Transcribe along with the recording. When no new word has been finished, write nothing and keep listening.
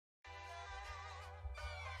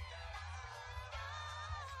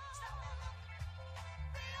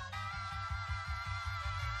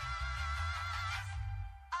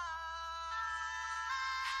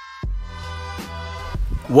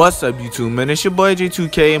What's up YouTube, man? It's your boy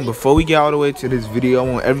J2K, and before we get all the way to this video, I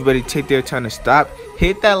want everybody to take their time to stop,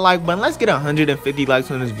 hit that like button. Let's get 150 likes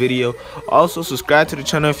on this video. Also subscribe to the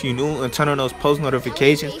channel if you're new and turn on those post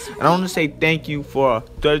notifications. And I want to say thank you for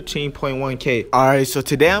 13.1k. Alright, so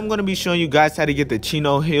today I'm going to be showing you guys how to get the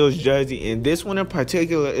Chino Hills jersey, and this one in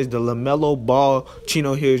particular is the LaMelo Ball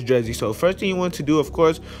Chino Hills jersey. So first thing you want to do, of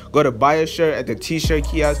course, go to buy a shirt at the t-shirt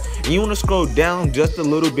kiosk, and you want to scroll down just a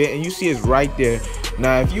little bit and you see it's right there.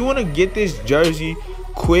 Now if you want to get this jersey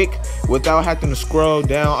quick without having to scroll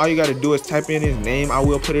down, all you got to do is type in his name. I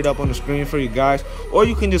will put it up on the screen for you guys, or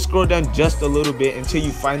you can just scroll down just a little bit until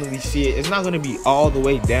you finally see it. It's not going to be all the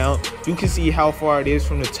way down. You can see how far it is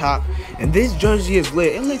from the top, and this jersey is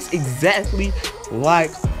lit. It looks exactly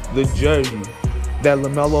like the jersey that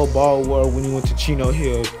LaMelo Ball wore when he went to Chino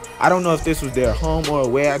Hills. I don't know if this was their home or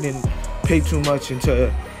away. I didn't pay too much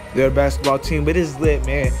into their basketball team, but it's lit,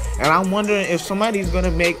 man. And I'm wondering if somebody's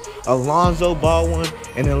gonna make a LONZO Ball one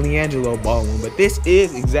and a LiAngelo Ball one. But this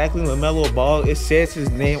is exactly LaMelo Ball. It says his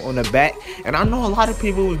name on the back, and I know a lot of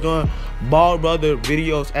people was doing Ball Brother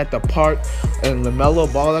videos at the park and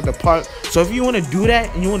LaMelo Ball at the park. So if you want to do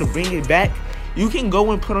that and you want to bring it back, you can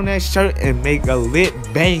go and put on that shirt and make a lit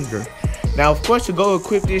banger. Now of course, to go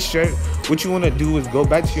equip this shirt, what you want to do is go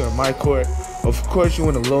back to your mypark. Of course, you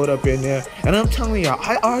want to load up in there, and I'm telling y'all,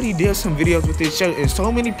 I already did some videos with this shirt, and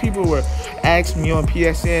so many people were asking me on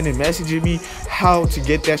PSN and messaging me how to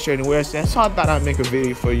get that shirt and where it's at. So I thought I'd make a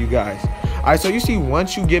video for you guys. Alright, so you see,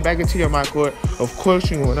 once you get back into your mypark, of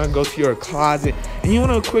course you want to go to your closet and you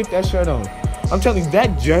want to equip that shirt on. I'm telling you,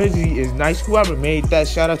 that jersey is nice. Whoever made that,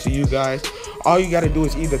 shout out to you guys. All you got to do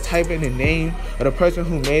is either type in the name of the person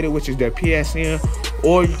who made it, which is their PSN,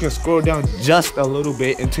 or you can scroll down just a little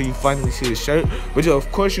bit until you finally see the shirt. But of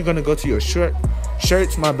course, you're going to go to your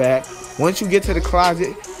shirts, my bad. Once you get to the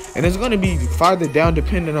closet, and it's going to be farther down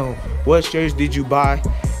depending on what shirts did you buy.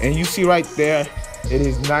 And you see right there, it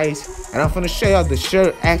is nice. And I'm going to show y'all the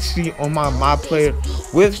shirt actually on my player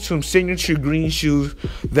with some signature green shoes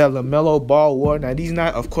that LaMelo Ball wore. Now these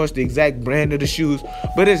not, of course, the exact brand of the shoes,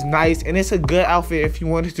 but it's nice and it's a good outfit if you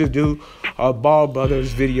wanted to do a Ball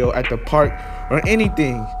Brothers video at the park or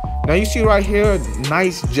anything. Now you see right here,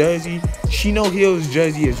 nice jersey. Chino Hills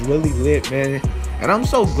jersey is really lit, man. And I'm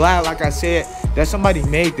so glad, like I said, that somebody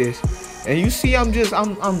made this. And you see, I'm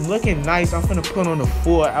looking nice. I'm gonna put on a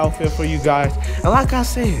full outfit for you guys. And like I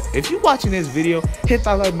said, if you're watching this video, hit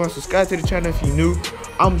that like button, subscribe to the channel if you're new.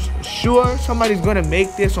 I'm sure somebody's gonna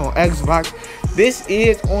make this on Xbox. This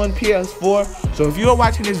is on PS4. So if you're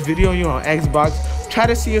watching this video and you're on Xbox, try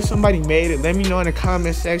to see if somebody made it. Let me know in the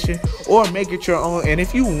comment section, or make it your own. And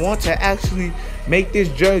if you want to actually make this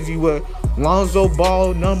jersey with LONZO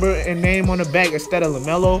Ball number and name on the back instead of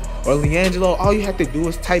LaMelo or LiAngelo, all you have to do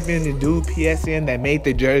is type in the dude PSN that made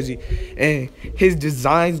the jersey, and his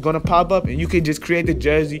design's gonna pop up, and you can just create the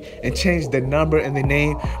jersey and change the number and the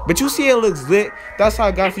name. But you see, it looks lit. That's all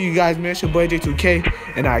I got for you guys, man. It's your boy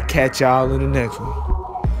J2K, and I'll catch y'all in the next one.